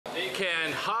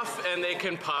can huff and they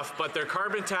can puff, but their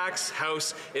carbon tax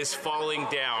house is falling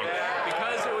down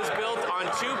because it was built on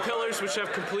two pillars which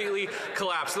have completely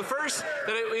collapsed. The first,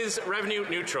 that it is revenue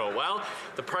neutral. Well,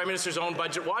 the Prime Minister's own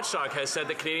budget watchdog has said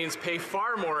that Canadians pay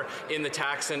far more in the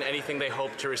tax than anything they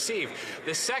hope to receive.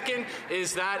 The second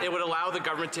is that it would allow the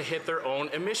government to hit their own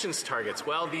emissions targets.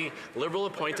 Well, the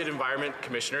Liberal-appointed Environment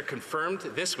Commissioner confirmed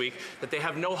this week that they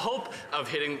have no hope of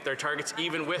hitting their targets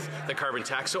even with the carbon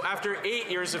tax. So after 8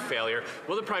 years of failure,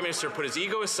 will the Prime Minister put his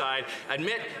ego aside,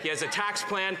 admit he has a tax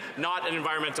plan, not an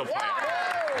environmental plan?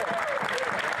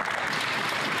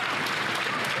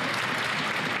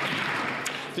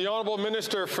 The Honourable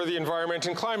Minister for the Environment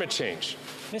and Climate Change.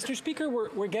 Mr. Speaker,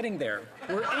 we're getting there.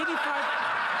 We're 85.